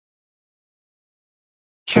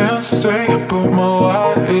Can't stay, but my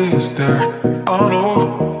light is there. I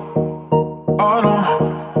know, I know.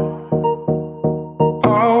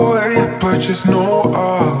 I'll wait, but just know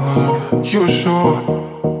I love you, sure.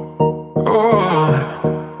 Oh,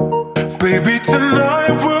 baby,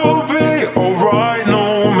 tonight will be alright.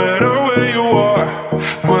 No matter where you are,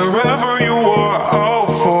 wherever you are, I'll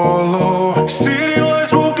follow. City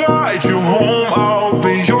lights will guide you home. I'll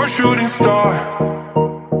be your shooting star.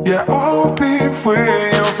 Yeah, I'll be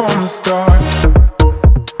with you from the start.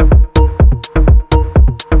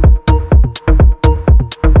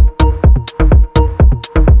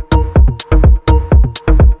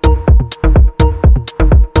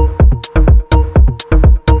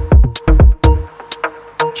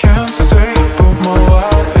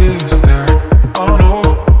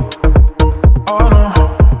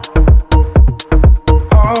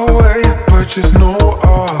 Just know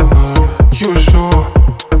I love you, sure.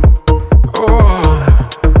 Oh,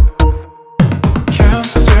 can't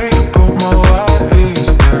stay, but my light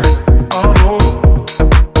is there. I know,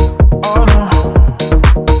 I know.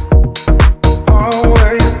 I'll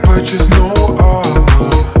wait, but just know I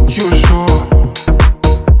love you, sure.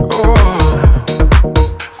 Oh,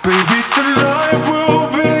 baby, tonight will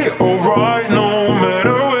be alright. No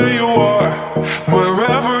matter where you are,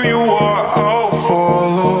 wherever you are, I'll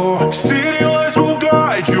follow. City lights will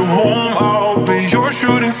guide you home. I'll be your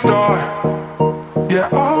shooting star. Yeah,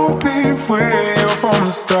 I'll be with you from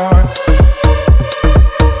the start.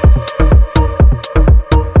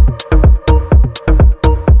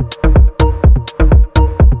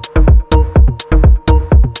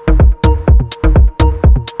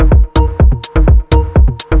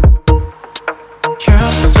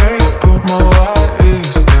 Can't stay, but my light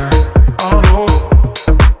is there. I know,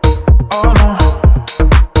 I know.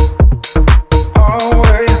 I'll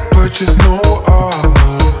wait, but just know I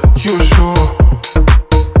love you, sure.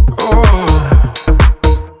 Oh,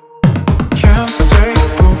 can't stay,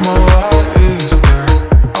 but my light is there.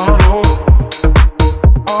 I know,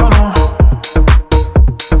 I know.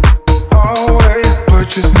 I'll wait, but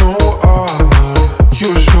just know I love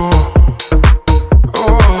you, sure.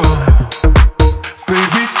 Oh,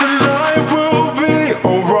 baby, tonight will be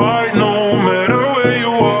alright. No matter where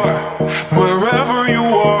you are, wherever you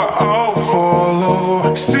are, I'll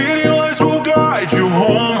follow. City lights will guide you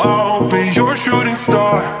home. I'll be your shooting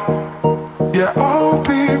star. Yeah, I'll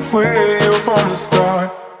be with you from the start.